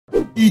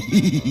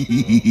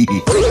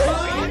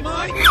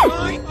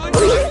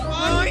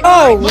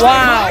Oh,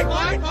 wow!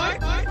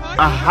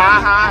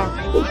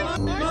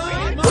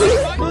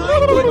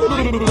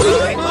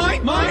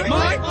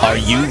 Are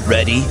you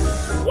ready?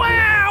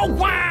 Wow,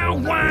 wow,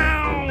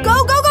 wow!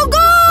 Go, go, go,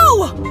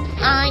 go!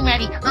 I'm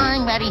ready.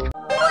 I'm ready.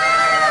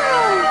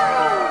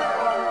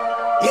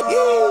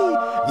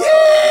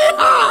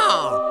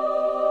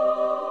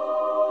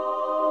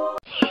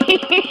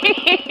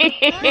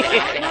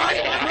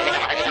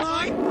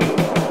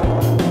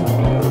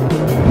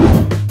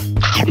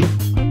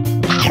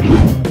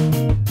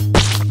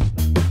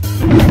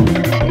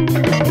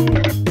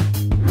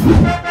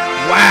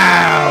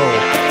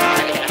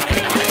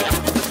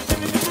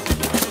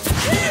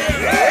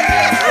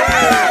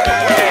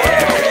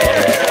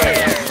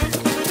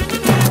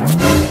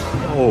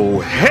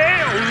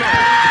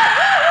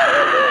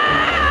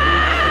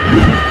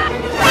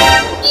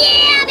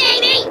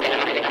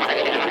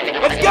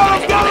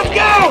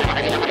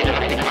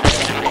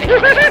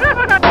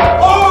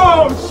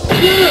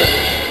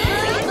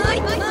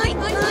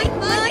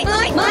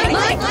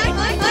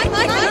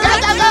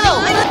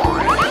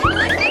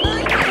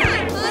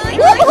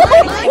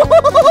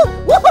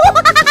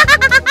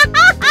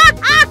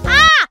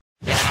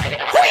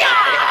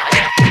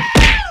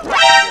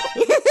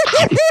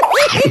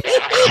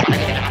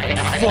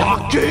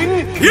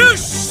 You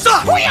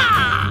suck!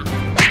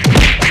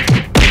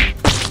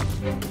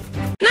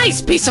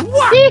 Nice piece of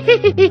work!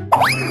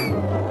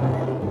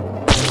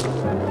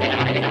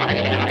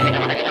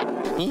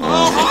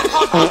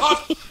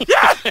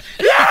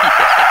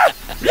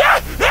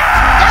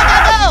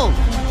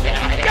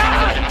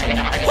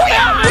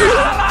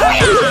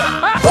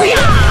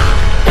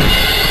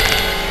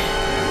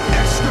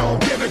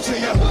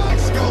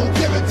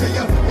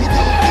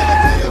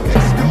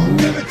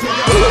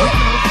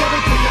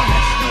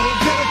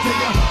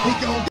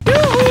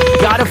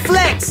 Gotta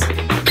flex!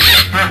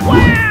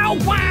 Wow,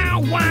 wow,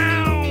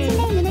 wow!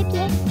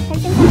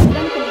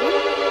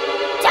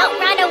 Don't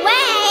run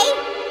away!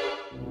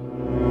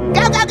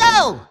 Go, go, go!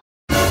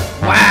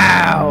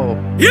 Wow!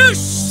 You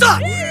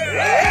suck!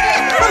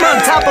 I'm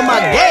on top of my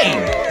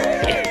game!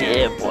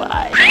 Yeah,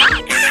 boy.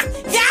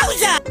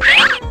 Yowza!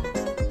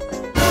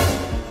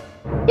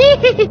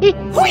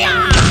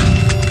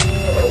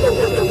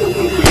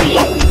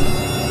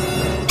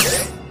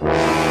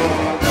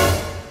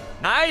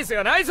 Nice,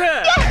 nice!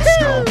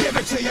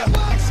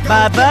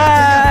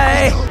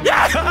 Bye-bye!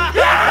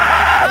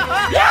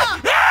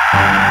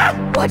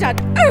 What on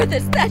earth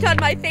is that on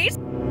my face?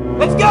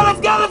 Let's go, let's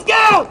go, let's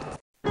go!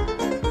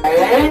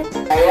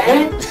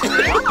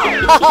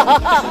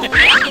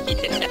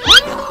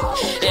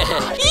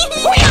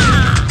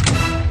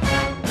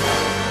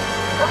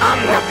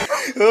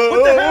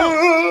 What the hell?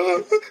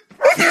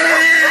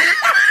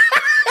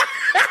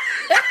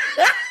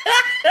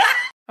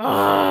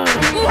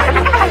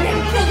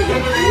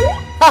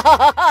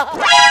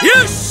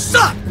 You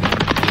suck!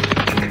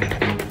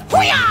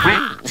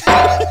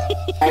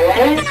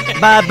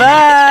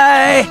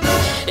 Bye-bye!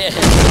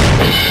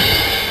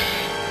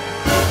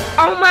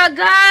 Oh my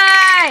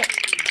god!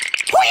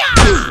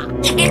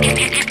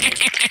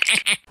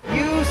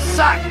 You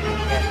suck!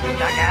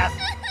 Jackass!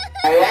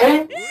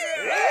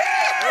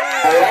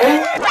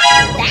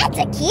 That's a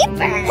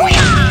keeper!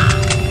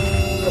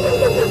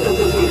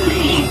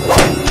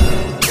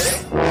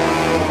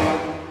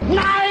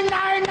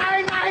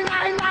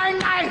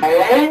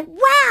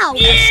 Wow!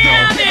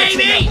 Yeah,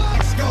 baby!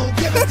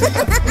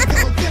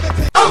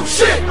 Oh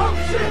shit!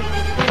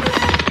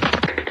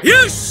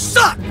 You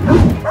suck!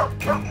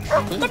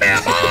 Come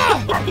here,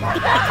 ball!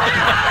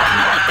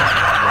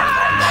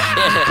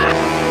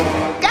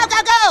 Go, go,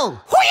 go!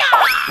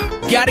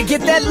 Gotta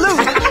get that loot!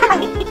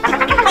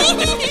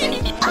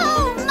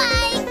 Oh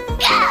my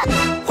god!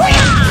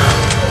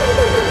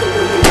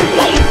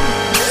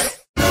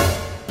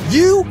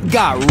 You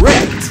got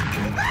wrecked!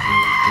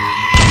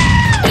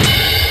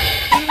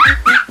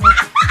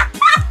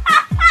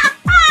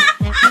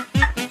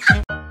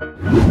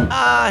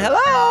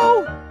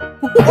 Hello?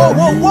 Whoa,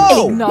 whoa,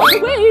 whoa! Not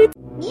wait!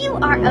 You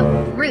are a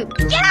brute.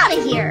 Get out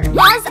of here!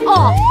 Buzz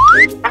off!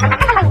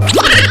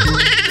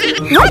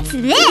 What's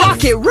this?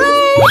 Rocket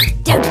Ray!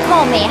 Don't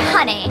call me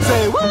honey.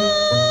 Say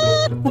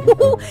what?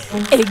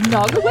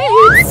 Eggnog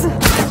waits!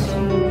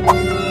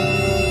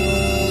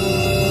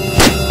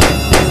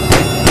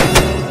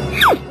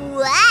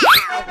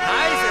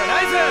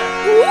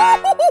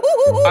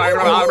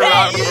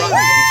 Wow!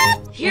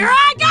 Here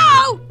I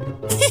go!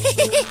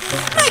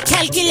 My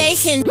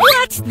calculation!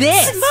 What's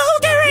this?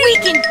 Smoldering! We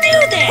can do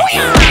this!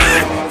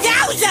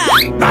 Yowza!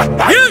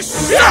 You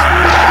suck!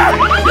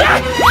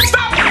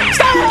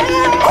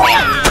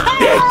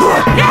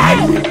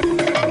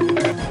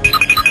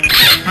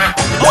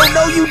 Oh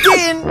no, you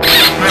didn't!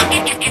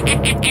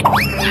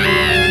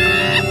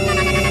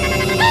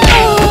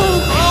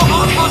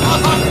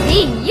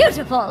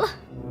 Beautiful.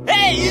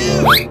 Hey,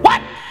 you!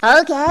 What?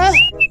 Okay.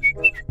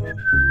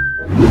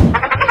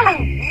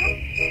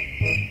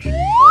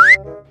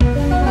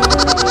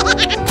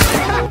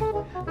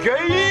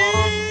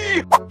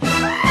 Gay!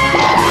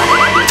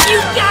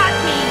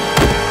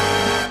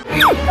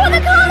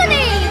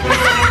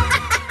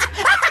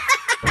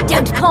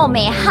 call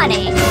me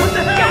honey.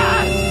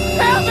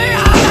 Help me!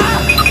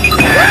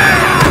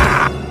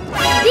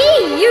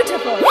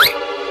 Beautiful.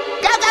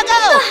 Go, go, go!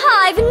 The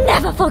hive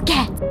never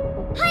forgets.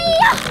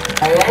 Hiya!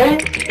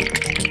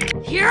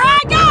 Here I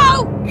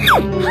go!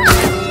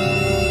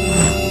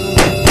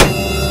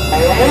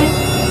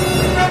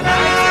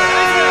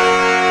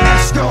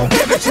 X gon'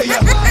 give it to you.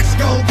 X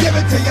gon' give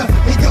it to you.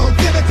 He gon'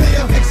 give it to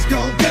you. X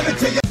gon' give it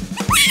to you.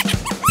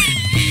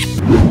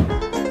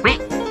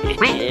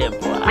 Yeah,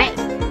 boy.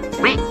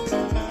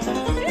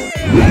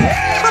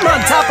 I'm on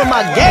top of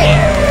my game!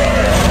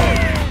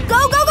 Go,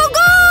 go, go,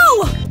 go!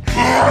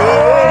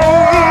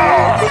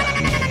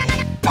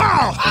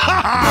 Pow! Ha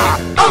ha!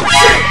 Oh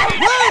shit!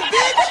 Run,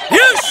 bitch!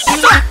 You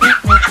suck!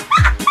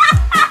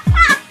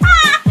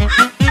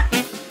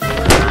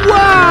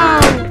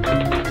 Wow!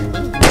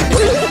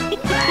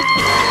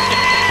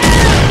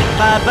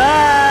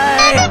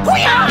 Bye-bye!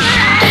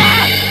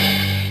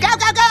 Go,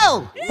 go, go!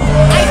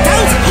 I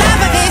don't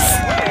love this!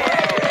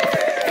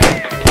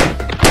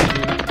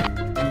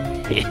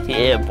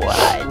 Yeah, boy.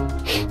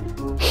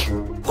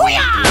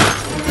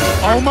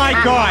 Oh my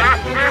god!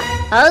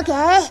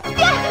 Okay.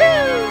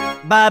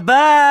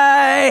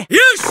 Bye-bye!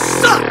 You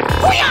suck!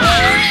 Wow,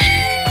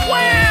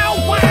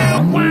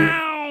 wow,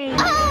 wow!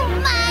 Oh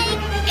my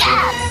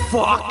god!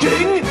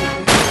 Fucking!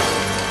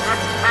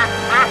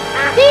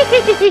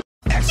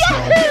 X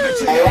gon' give it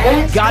to you.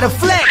 Gotta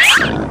flex!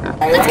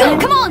 Let's go!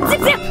 Come on!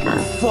 Zip zip!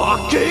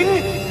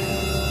 Fucking!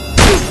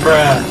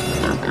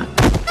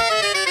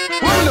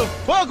 What the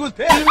fuck was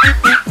that?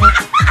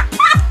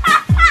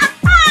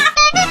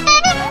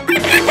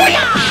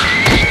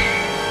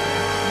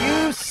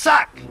 You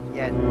suck,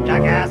 you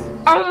jackass!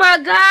 Oh my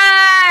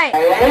god!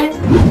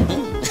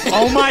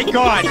 Oh my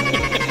god!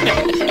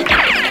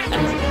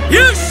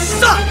 You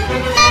suck!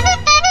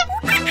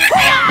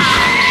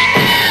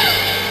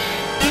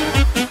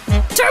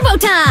 Turbo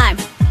time!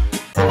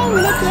 채널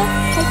눈에 띄어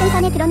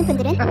결승선에 들어오는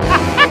분들은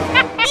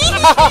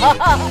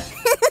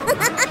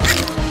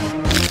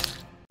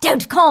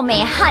Don't call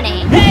me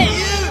honey. Hey,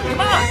 you!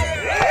 Come on!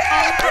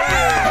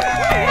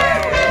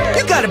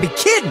 You gotta be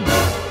kidding!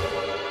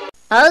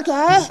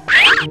 Okay.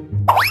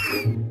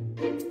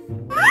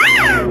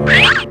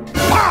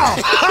 Pow!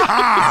 Ha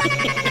ha!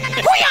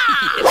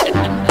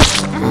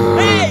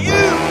 Hey,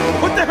 you!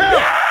 What the hell?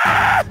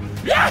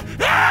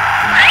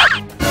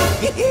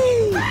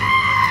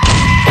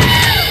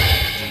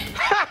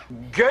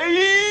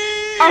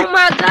 Gay! Oh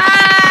my god!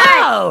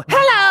 Oh!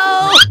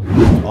 Hello!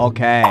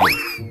 Okay.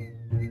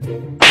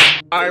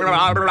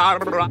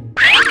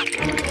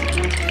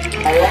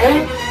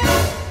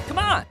 Come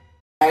on!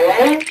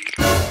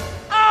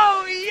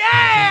 Oh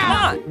yeah! Come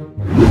on!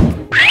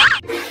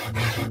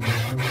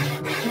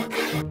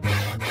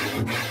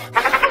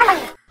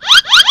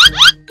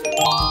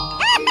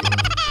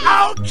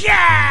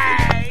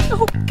 Okay!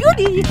 Oh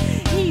goody!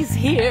 He's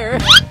here!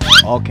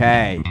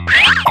 Okay.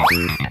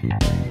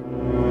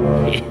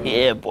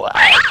 Yeah, boy.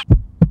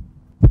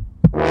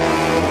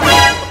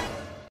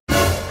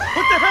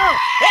 What the hell?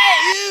 Hey,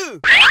 you!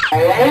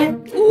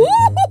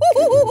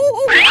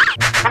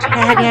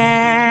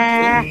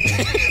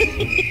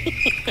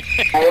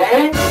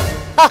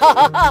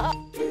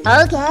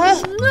 Okay.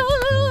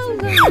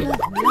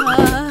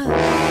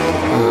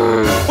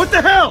 What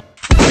the hell?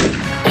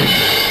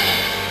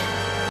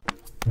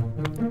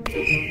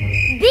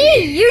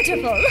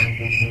 Beautiful.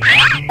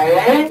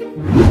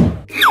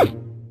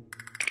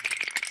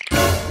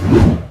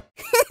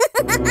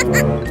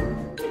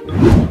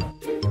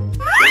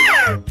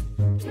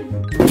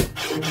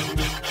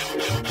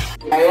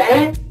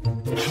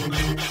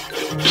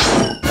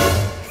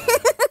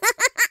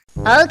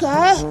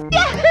 Okay.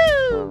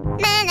 Yahoo!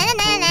 Na na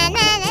na na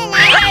na na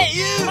na. Hey,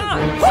 you!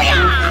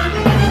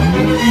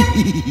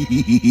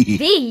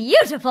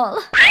 Beautiful.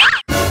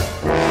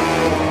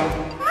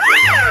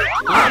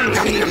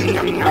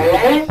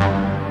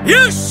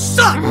 You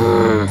suck!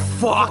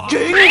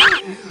 Fucking!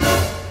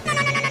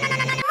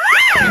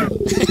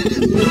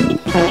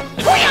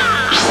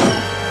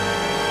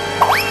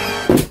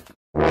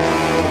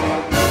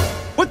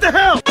 What the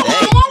hell?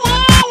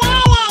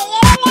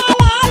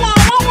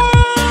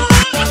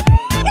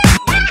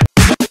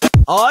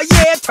 Oh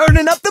yeah,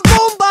 turning up the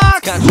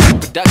boombox!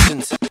 Contract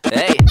Productions.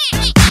 Hey.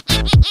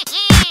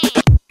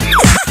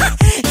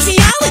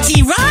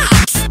 Geology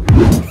rocks!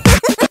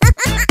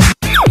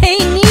 Hey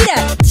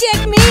Nita,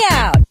 check me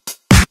out!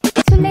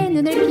 술래의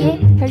눈을 피해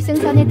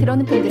결승선에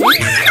들어오는 분들은 We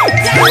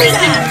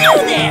can do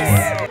this!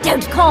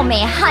 Don't call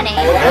me honey.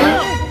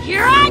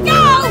 Here I go!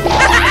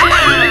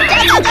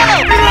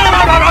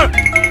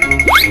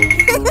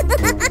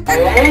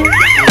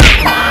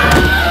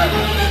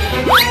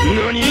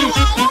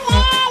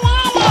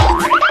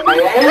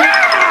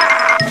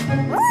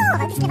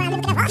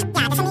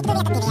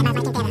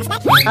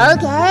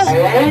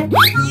 Okay.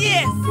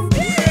 Yes!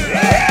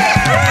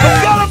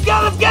 Let's go, let's go,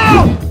 let's go!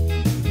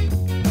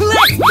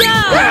 Let's go!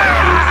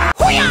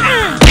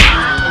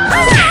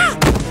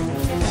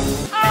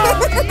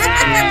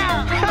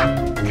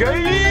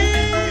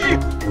 Gay!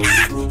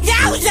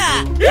 Yowza!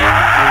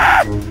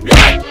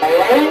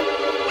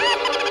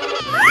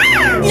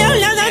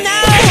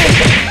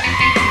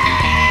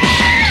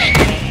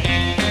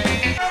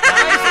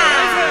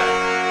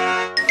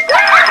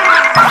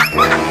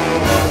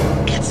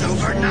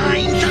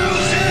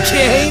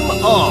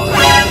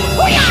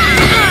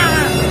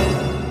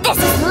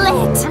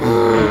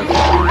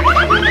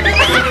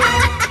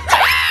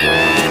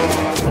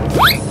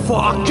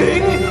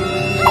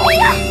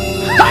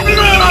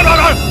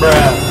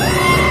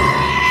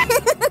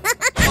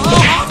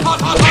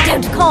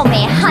 Don't call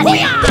me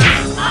honey.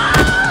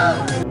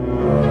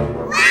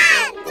 1,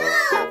 2,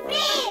 3,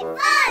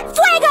 4.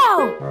 Fuego!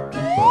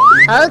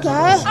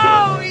 Okay.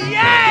 Oh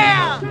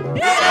yeah!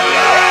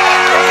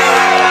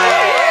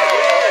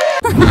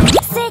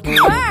 Sick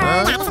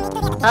burn.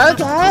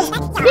 Okay.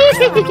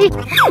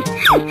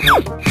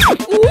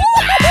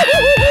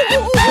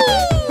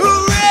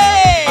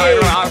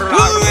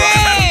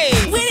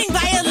 Winning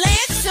by a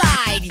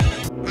landslide!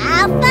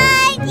 I'll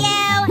find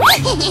you.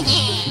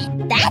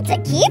 That's a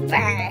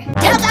keeper.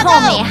 Don't call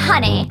me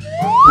honey.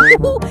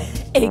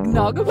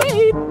 Eggnog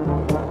away.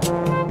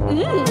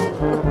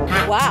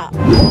 Wow.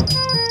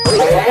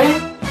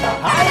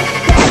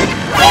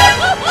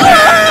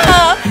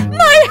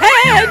 My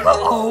head!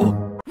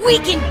 We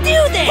can do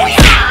this!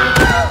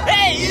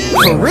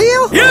 For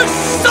real? You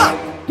suck!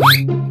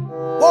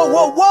 Whoa,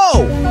 whoa, whoa!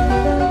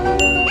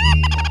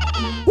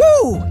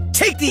 Woo!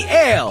 Take the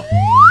L!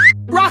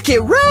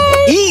 Rocket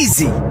Ray!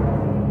 Easy!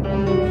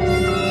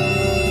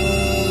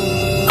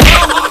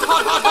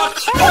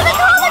 For the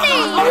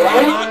colony!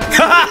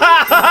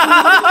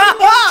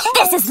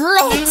 This is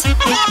lit.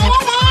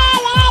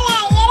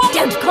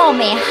 Don't call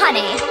me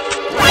honey.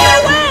 Run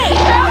away!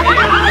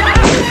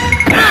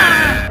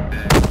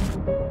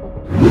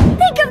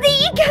 Think of the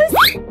ecos.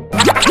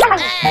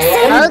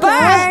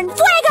 Burn!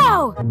 Fuego!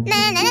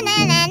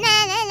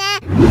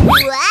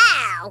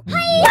 Wow!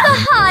 The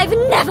hive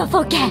never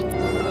forgets.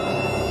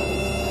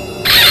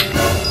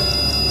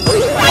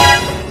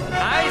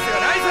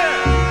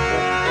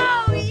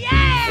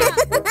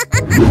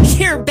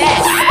 You're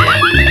best!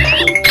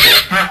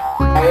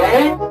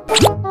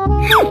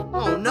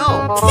 Oh no!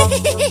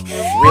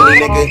 Really,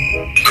 nigga?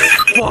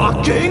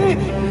 Fucking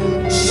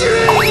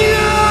genius!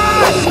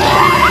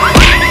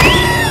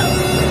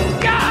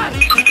 God!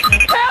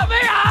 Help me,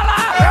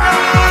 Allah!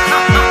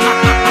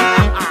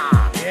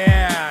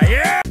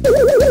 Yeah!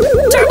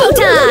 Turbo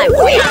time!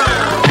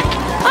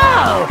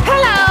 Oh,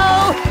 hello!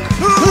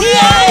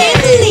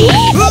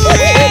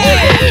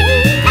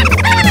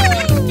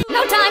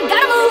 No time,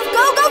 gotta move!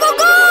 Go, go, go,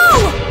 go!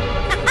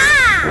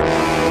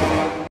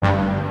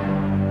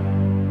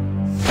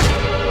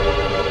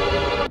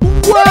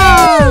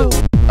 Whoa!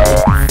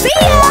 See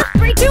ya!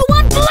 3, 2,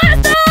 1,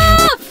 blast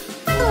off!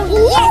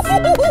 Yes!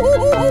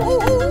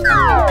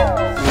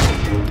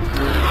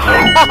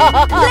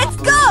 Let's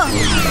go!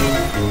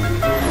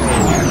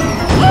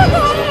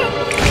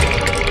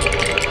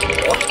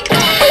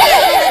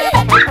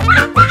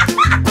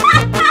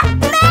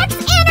 Max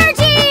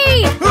energy!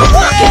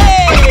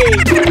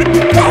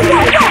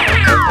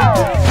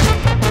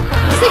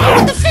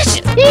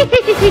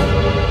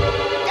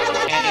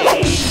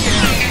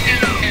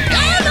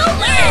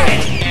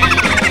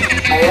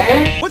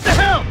 What the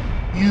hell?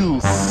 You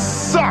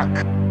suck!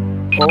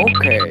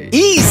 Okay.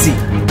 Easy!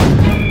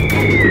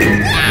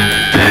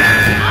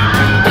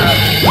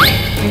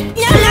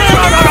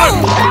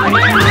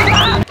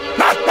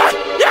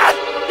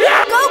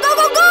 Go, go,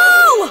 go, go!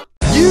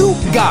 You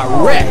got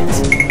wrecked!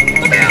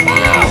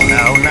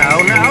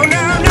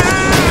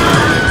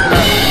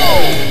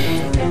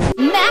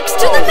 Max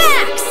to the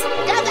max!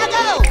 Go, go,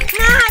 go!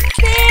 Not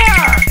fair!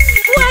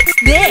 What's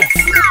this?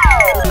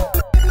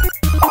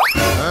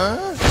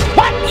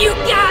 What? You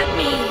got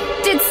me!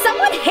 Did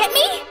someone hit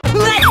me?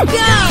 Let's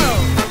go!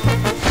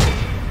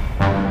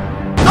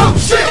 Oh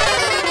shit!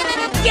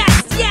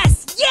 Yes,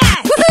 yes,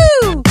 yes!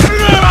 Woohoo!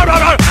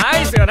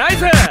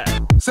 Nice!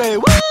 Say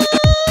what?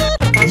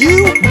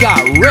 You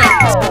got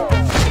wrecked!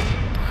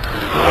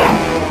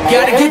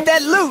 Gotta get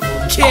that loot!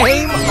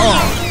 Game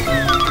on!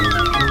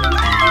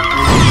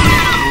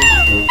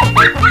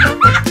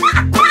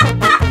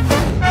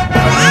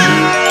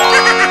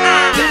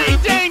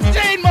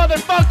 Jane,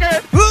 motherfucker!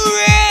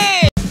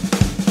 Hooray!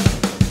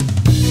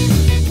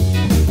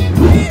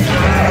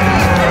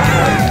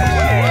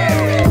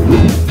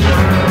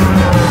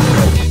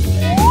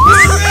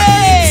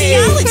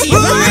 Geology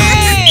rocks!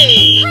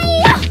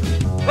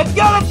 Let's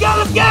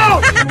go!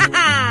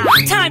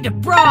 Time to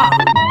brawl!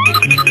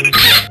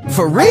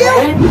 For real?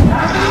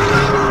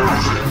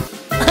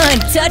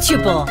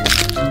 Untouchable!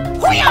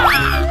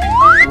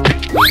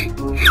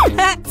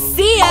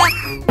 See ya!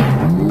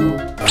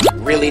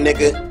 Really,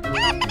 nigga?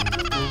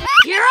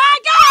 Here I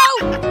go!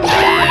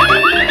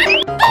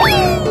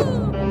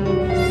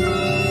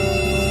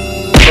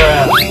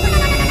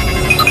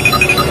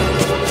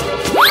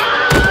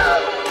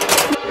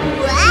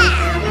 Wow!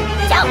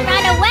 Don't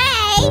run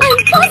away! I'm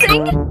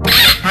buzzing!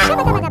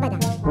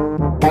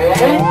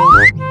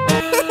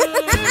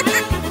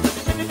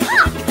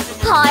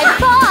 High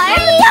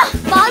five!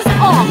 Buzz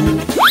off!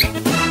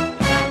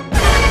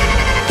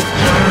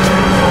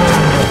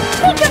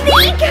 Think of the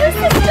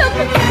ecosystem!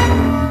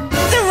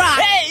 The rock!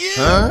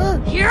 Huh?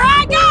 Here I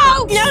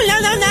go! No!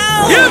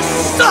 You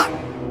suck!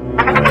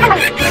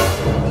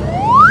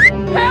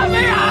 Help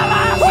me,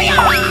 Allah!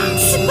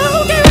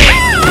 Smolder!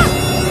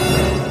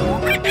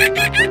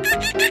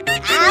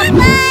 I'll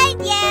find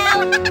you!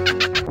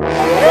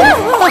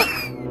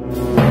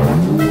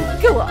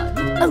 Go on,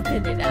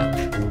 open it up.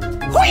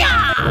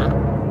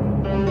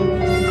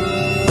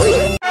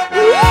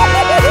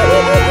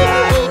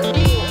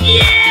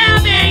 Yeah,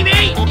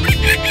 baby!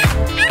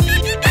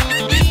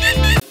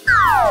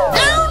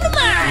 Down to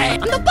mine!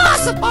 I'm the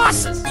boss of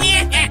bosses!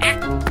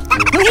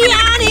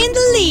 Leon in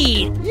the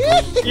lead.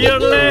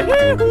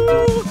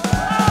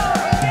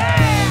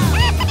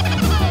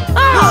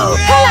 Oh,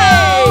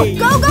 hello!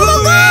 Go, go, go,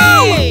 go!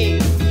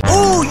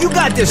 Ooh, you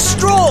got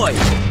destroyed!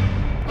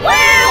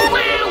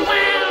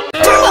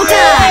 Turbo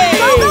time!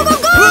 Go, go, go,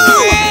 go!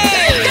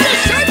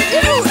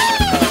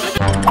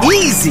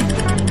 Easy!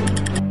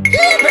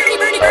 Birdie,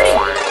 birdie, birdie!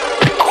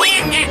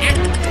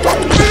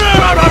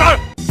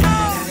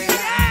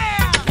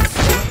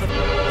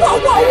 Whoa,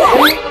 whoa,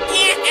 whoa!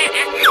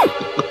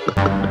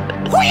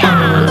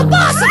 I'm the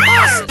boss of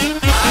bosses!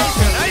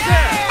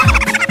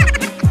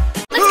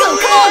 Let's go,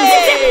 come on,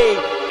 zip, zip!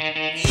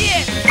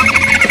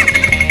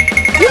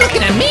 You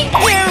looking at me?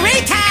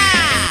 Eureka!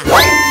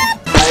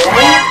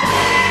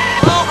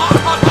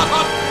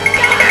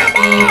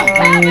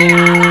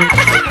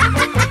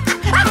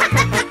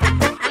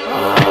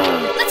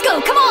 Let's go,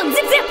 come on,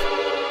 zip, zip!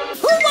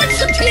 Who wants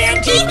some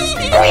candy?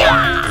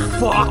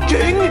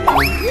 Fucking!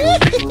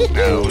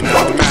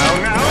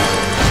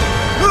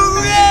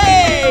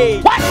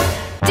 Hooray!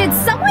 Did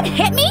someone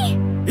hit me?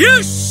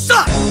 You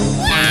suck!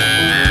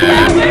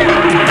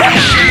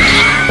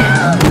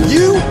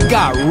 You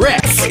got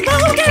wrecked!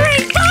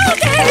 Bouldering,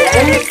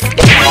 boulders!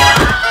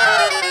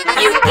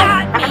 You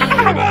got me!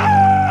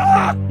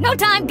 No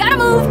time, gotta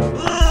move!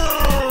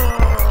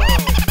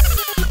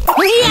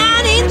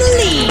 Leon in the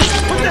lead!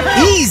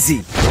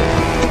 Easy!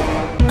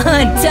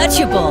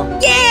 Untouchable!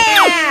 Yeah!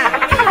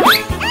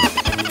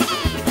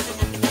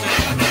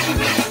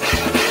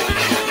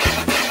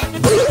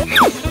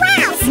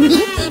 Wow,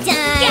 sneaky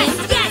time. Yes,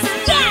 yes,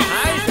 yes!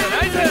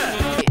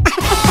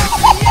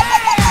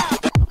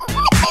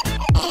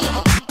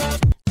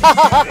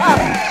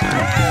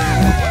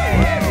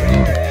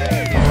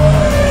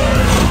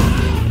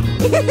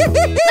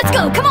 Let's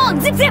go, come on,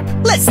 zip, zip!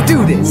 Let's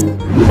do this!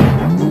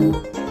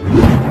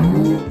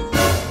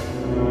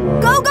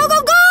 Go, go,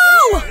 go, go!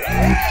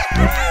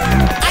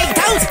 I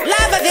don't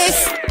love this!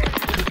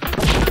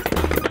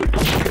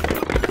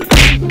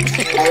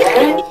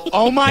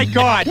 Oh my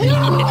god!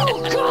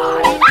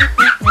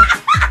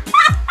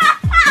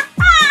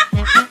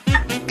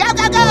 Go,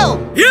 go,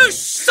 go! You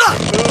suck!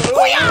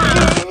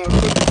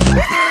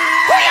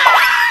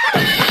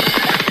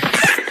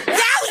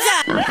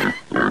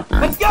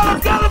 Let's go,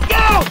 let's go, let's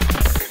go!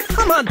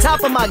 I'm on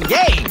top of my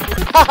game!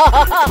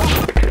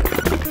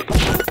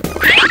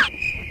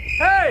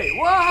 Hey,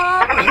 what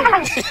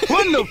happened?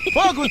 What the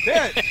fuck was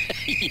that?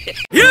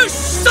 You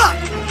suck!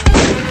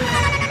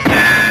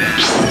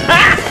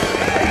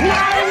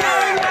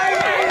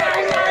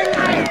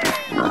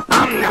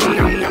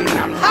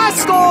 High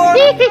score!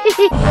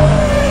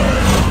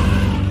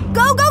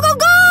 Go, go, go,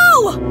 go!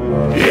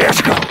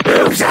 Let's go,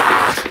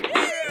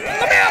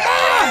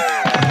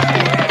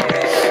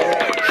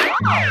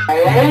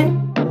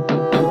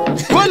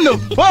 What the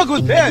fuck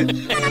was that?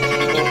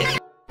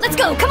 Let's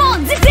go, come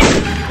on, zip,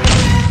 zip!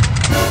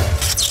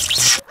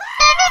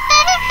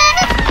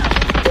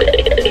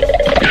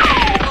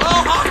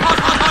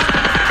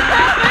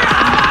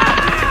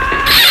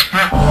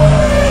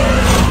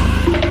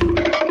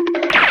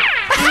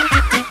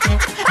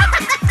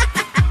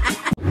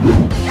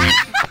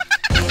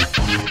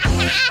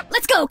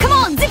 Let's go, come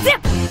on, zip,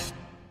 zip!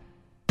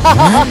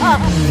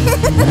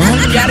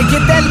 Gotta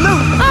get that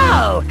loot!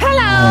 Oh,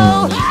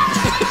 hello!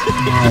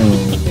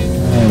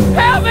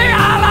 Help me,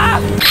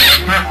 Allah!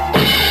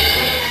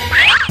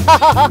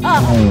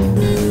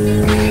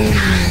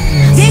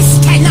 This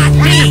cannot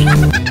be!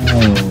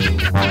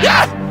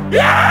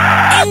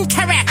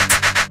 Incorrect!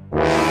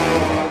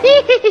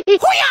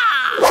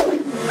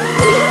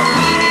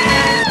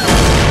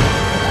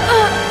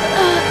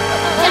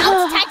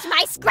 Don't touch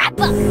my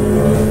scrapbook.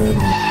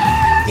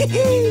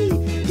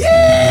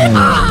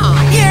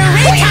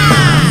 Eureka!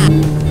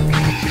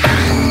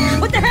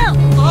 What the hell?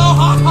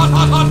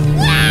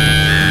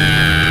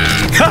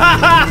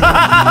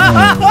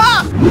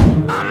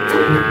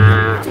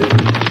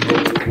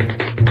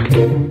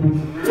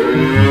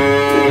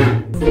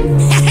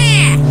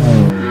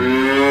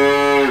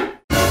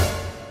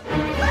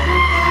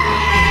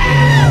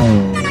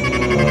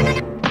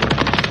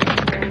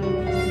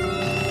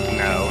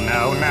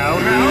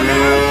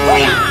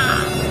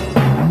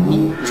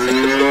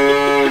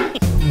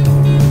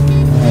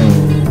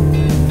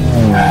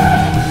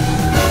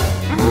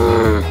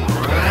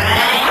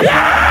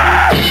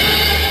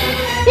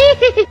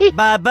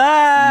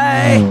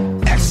 Bye-bye!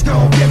 X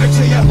gon' give it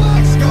to you.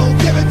 X gon'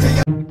 give it to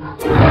you.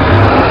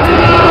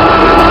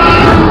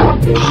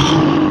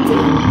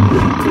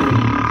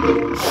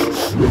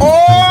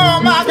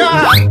 Oh my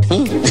god!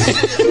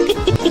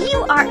 You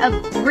are a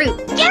brute.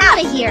 Get out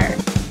of here.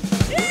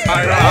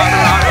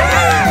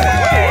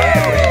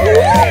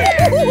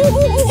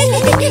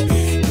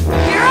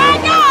 Here I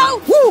go!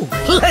 Woo!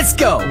 Let's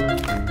go!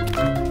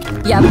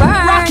 Ya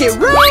burn! Rocket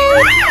roll!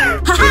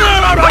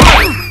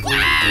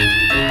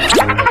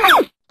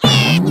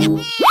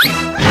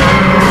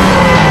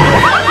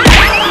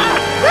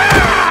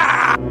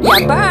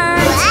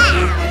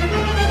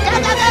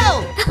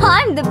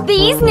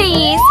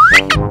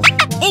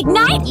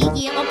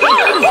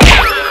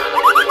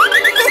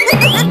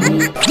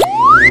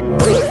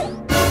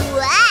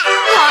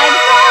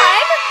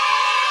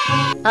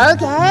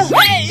 Okay.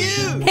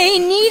 Hey,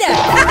 Nita!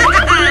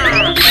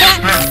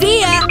 See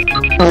ya!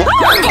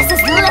 This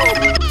is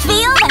lit.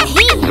 Feel the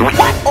heat.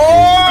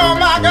 Oh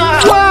my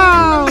God!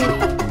 Wow.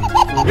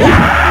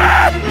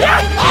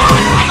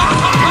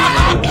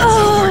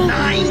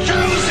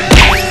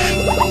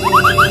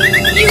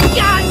 You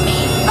got me!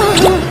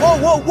 Whoa,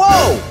 whoa,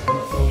 whoa!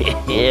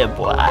 Yeah,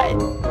 boy.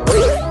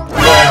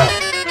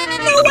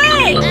 No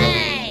way!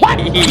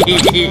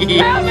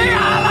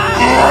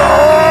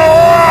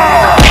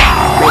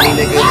 Really,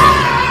 nigga?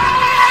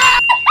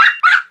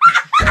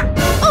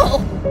 Oh,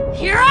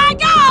 here I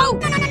go!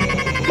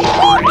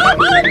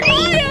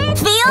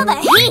 Feel the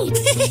heat.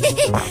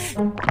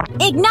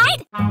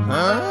 Ignite.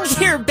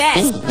 Your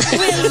best.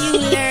 Will you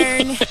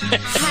learn?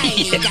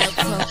 Highly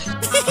doubtful.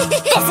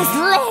 This is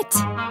lit.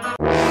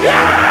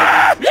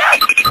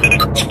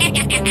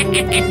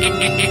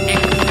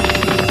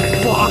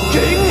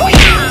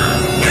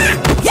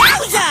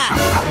 Yowza!